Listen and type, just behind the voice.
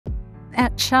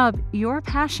At Chubb, your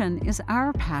passion is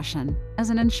our passion. As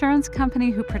an insurance company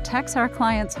who protects our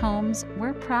clients' homes,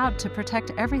 we're proud to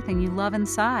protect everything you love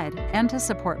inside and to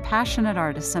support passionate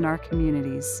artists in our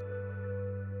communities.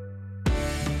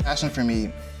 Passion for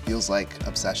me feels like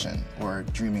obsession or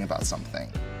dreaming about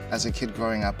something. As a kid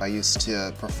growing up, I used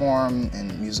to perform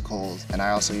in musicals, and I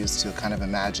also used to kind of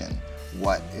imagine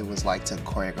what it was like to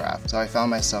choreograph. So I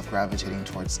found myself gravitating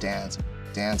towards dance.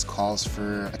 Dance calls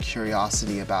for a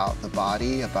curiosity about the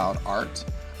body, about art,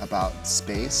 about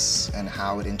space, and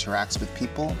how it interacts with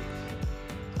people.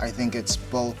 I think it's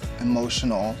both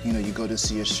emotional, you go to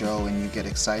see a show and you get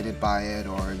excited by it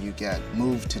or you get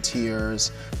moved to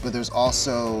tears, but there's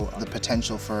also the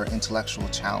potential for intellectual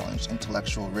challenge,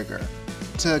 intellectual rigor.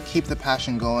 To keep the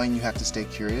passion going, you have to stay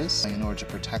curious. In order to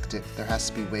protect it, there has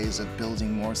to be ways of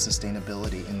building more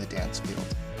sustainability in the dance field.